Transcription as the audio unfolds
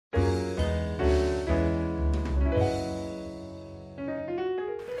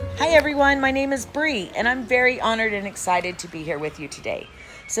Hi everyone, my name is Bree, and I'm very honored and excited to be here with you today.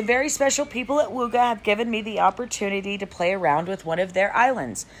 Some very special people at Wooga have given me the opportunity to play around with one of their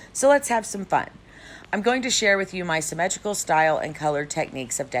islands, so let's have some fun. I'm going to share with you my symmetrical style and color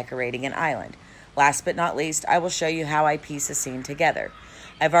techniques of decorating an island. Last but not least, I will show you how I piece a scene together.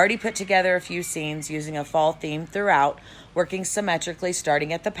 I've already put together a few scenes using a fall theme throughout, working symmetrically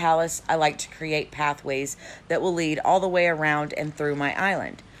starting at the palace. I like to create pathways that will lead all the way around and through my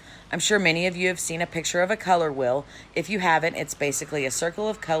island. I'm sure many of you have seen a picture of a color wheel. If you haven't, it's basically a circle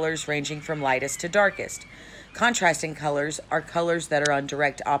of colors ranging from lightest to darkest. Contrasting colors are colors that are on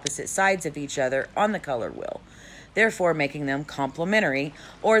direct opposite sides of each other on the color wheel, therefore making them complementary,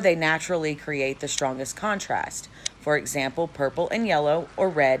 or they naturally create the strongest contrast. For example, purple and yellow, or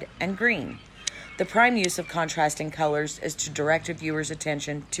red and green. The prime use of contrasting colors is to direct a viewer's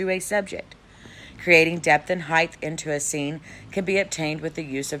attention to a subject. Creating depth and height into a scene can be obtained with the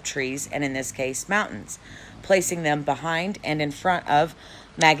use of trees, and in this case, mountains. Placing them behind and in front of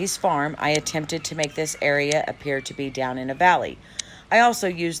Maggie's farm, I attempted to make this area appear to be down in a valley. I also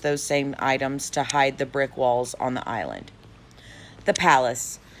used those same items to hide the brick walls on the island. The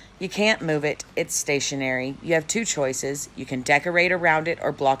palace. You can't move it, it's stationary. You have two choices. You can decorate around it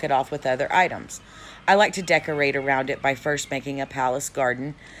or block it off with other items. I like to decorate around it by first making a palace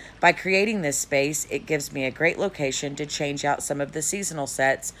garden. By creating this space, it gives me a great location to change out some of the seasonal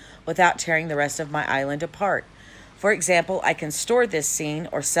sets without tearing the rest of my island apart. For example, I can store this scene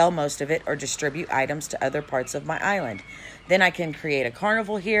or sell most of it or distribute items to other parts of my island. Then I can create a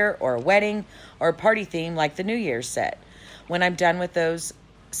carnival here or a wedding or a party theme like the New Year's set. When I'm done with those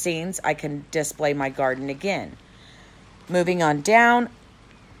scenes, I can display my garden again. Moving on down,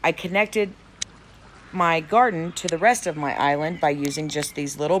 I connected my garden to the rest of my island by using just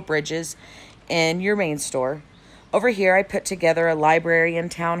these little bridges in your main store. Over here, I put together a library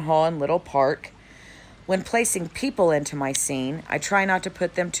and town hall and little park. When placing people into my scene, I try not to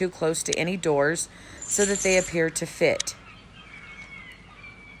put them too close to any doors so that they appear to fit.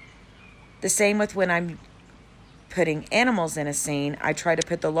 The same with when I'm putting animals in a scene, I try to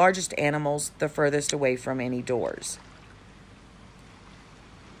put the largest animals the furthest away from any doors.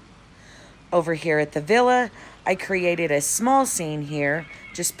 Over here at the villa, I created a small scene here,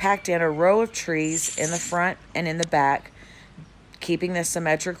 just packed in a row of trees in the front and in the back, keeping the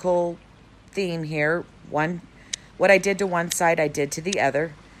symmetrical theme here. What I did to one side, I did to the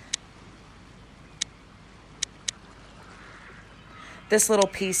other. This little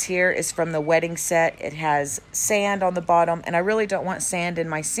piece here is from the wedding set. It has sand on the bottom, and I really don't want sand in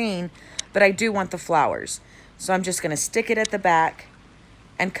my scene, but I do want the flowers. So I'm just going to stick it at the back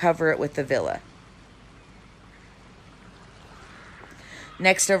and cover it with the villa.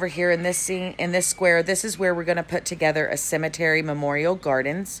 Next, over here in this scene, in this square, this is where we're going to put together a cemetery memorial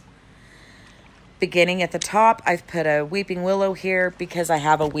gardens. Beginning at the top, I've put a weeping willow here because I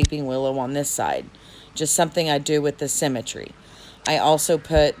have a weeping willow on this side. Just something I do with the symmetry. I also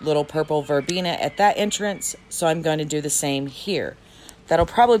put little purple verbena at that entrance, so I'm going to do the same here. That'll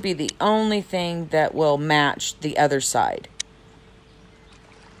probably be the only thing that will match the other side.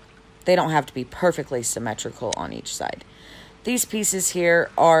 They don't have to be perfectly symmetrical on each side. These pieces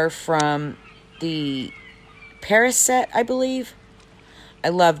here are from the Paris set, I believe. I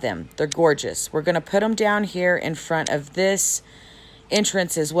love them. They're gorgeous. We're going to put them down here in front of this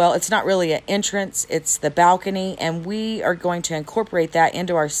entrance as well. It's not really an entrance, it's the balcony, and we are going to incorporate that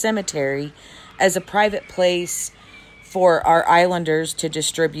into our cemetery as a private place for our islanders to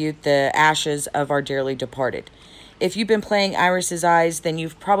distribute the ashes of our dearly departed. If you've been playing Iris's Eyes, then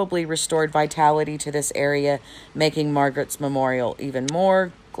you've probably restored vitality to this area, making Margaret's Memorial even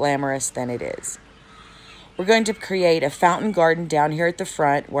more glamorous than it is. We're going to create a fountain garden down here at the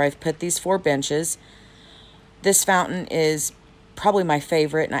front where I've put these 4 benches. This fountain is probably my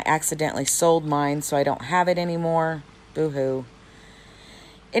favorite, and I accidentally sold mine, so I don't have it anymore. Boo-hoo.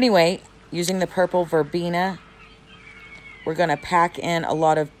 Anyway, using the purple verbena, we're going to pack in a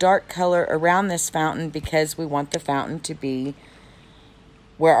lot of dark color around this fountain because we want the fountain to be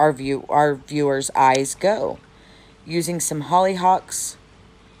where our viewers' eyes go. Using some hollyhocks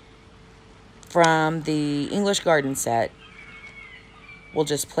from the English garden set, we'll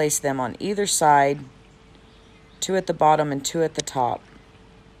just place them on either side, 2 at the bottom and 2 at the top.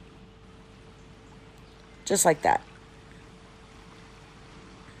 Just like that.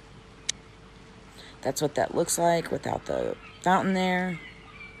 That's what that looks like without the fountain there.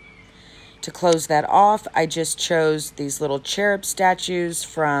 To close that off, I just chose these little cherub statues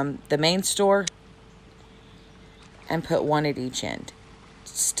from the main store and put 1 at each end.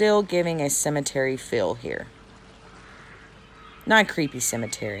 Still giving a cemetery feel here. Not creepy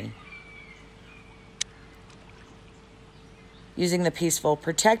cemetery. Using the Peaceful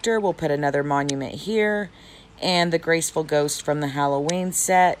Protector, we'll put another monument here. And the Graceful Ghost from the Halloween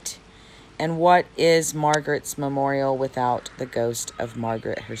set. And what is Margaret's memorial without the ghost of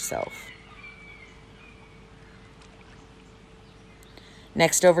Margaret herself?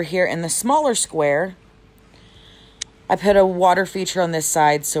 Next, over here in the smaller square, I put a water feature on this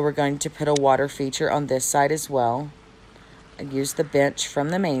side, so we're going to put a water feature on this side as well. I used the bench from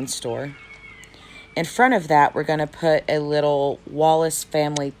the main store. In front of that, we're going to put a little Wallace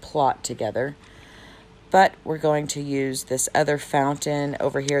family plot together. But we're going to use this other fountain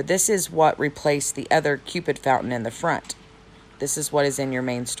over here. This is what replaced the other Cupid fountain in the front. This is what is in your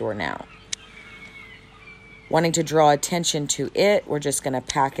main store now. Wanting to draw attention to it, we're just going to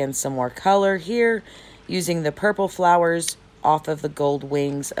pack in some more color here, using the purple flowers off of the gold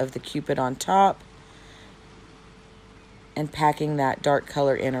wings of the Cupid on top, and packing that dark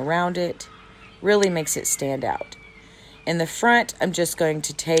color in around it. Really makes it stand out. In the front, I'm just going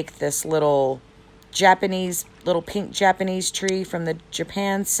to take this little pink Japanese tree from the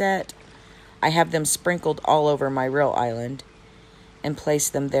Japan set. I have them sprinkled all over my real island and place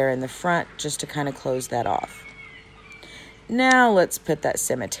them there in the front just to kind of close that off. Now let's put that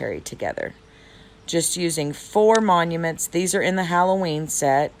cemetery together. Just using 4 monuments. These are in the Halloween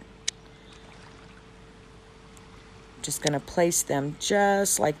set. Just going to place them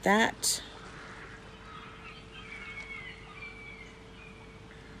just like that.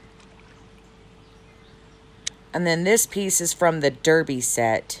 And then this piece is from the Derby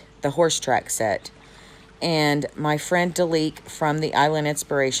set, the horse track set. And my friend Deleek from the Island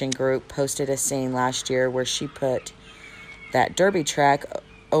Inspiration Group posted a scene last year where she put that Derby track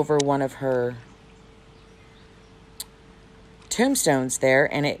over one of her tombstones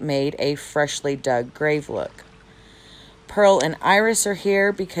there, and it made a freshly dug grave look. Pearl and Iris are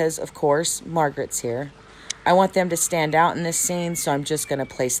here because, of course, Margaret's here. I want them to stand out in this scene, so I'm just going to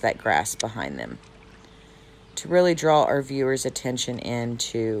place that grass behind them to really draw our viewers' attention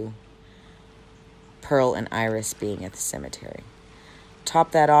into Pearl and Iris being at the cemetery.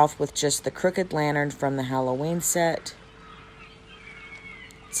 Top that off with just the crooked lantern from the Halloween set.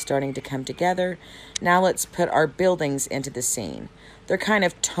 It's starting to come together. Now let's put our buildings into the scene. They're kind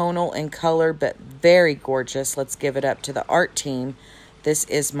of tonal in color, but very gorgeous. Let's give it up to the art team. This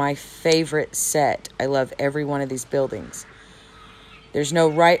is my favorite set. I love every one of these buildings. There's no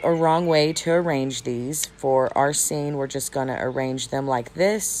right or wrong way to arrange these. For our scene, we're just going to arrange them like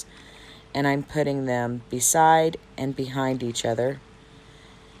this. And I'm putting them beside and behind each other.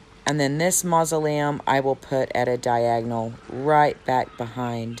 And then this mausoleum, I will put at a diagonal right back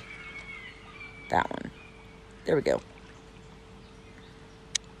behind that one. There we go.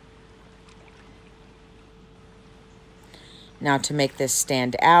 Now to make this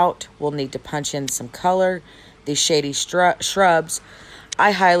stand out, we'll need to punch in some color. These shady shrubs,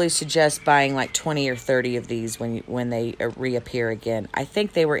 I highly suggest buying like 20 or 30 of these when they reappear again. I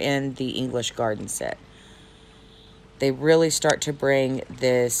think they were in the English Garden set. They really start to bring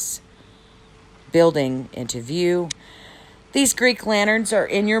this building into view. These Greek lanterns are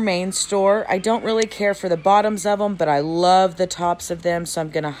in your main store. I don't really care for the bottoms of them, but I love the tops of them. So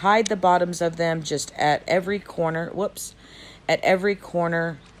I'm going to hide the bottoms of them just at every corner. Whoops. At every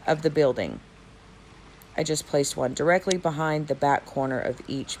corner of the building. I just placed one directly behind the back corner of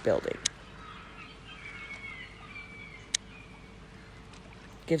each building.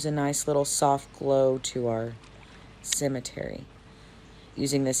 Gives a nice little soft glow to our cemetery.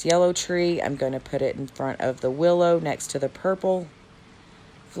 Using this yellow tree, I'm going to put it in front of the willow next to the purple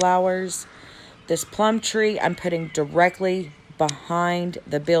flowers. This plum tree, I'm putting directly behind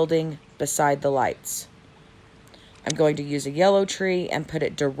the building beside the lights. I'm going to use a yellow tree and put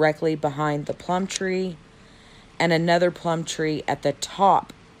it directly behind the plum tree, and another plum tree at the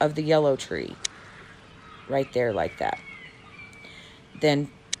top of the yellow tree. Right there like that.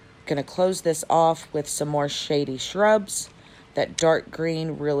 Then going to close this off with some more shady shrubs. That dark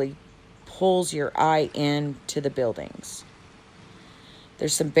green really pulls your eye into the buildings.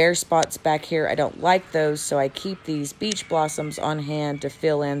 There's some bare spots back here. I don't like those, so I keep these beach blossoms on hand to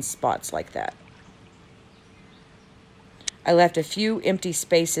fill in spots like that. I left a few empty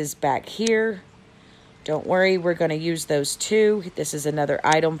spaces back here. Don't worry, we're going to use those too. This is another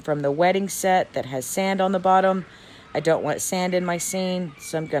item from the wedding set that has sand on the bottom. I don't want sand in my scene,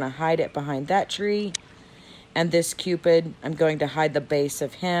 so I'm going to hide it behind that tree. And this Cupid, I'm going to hide the base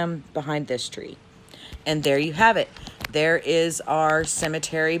of him behind this tree. And there you have it. There is our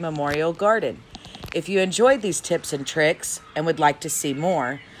cemetery memorial garden. If you enjoyed these tips and tricks and would like to see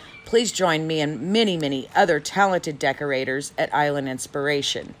more, please join me and many, many other talented decorators at Island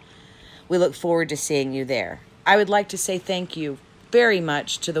Inspiration. We look forward to seeing you there. I would like to say thank you very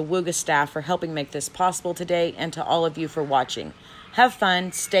much to the Wooga staff for helping make this possible today, and to all of you for watching. Have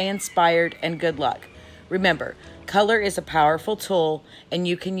fun, stay inspired, and good luck. Remember, color is a powerful tool, and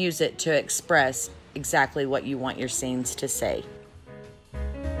you can use it to express exactly what you want your scenes to say.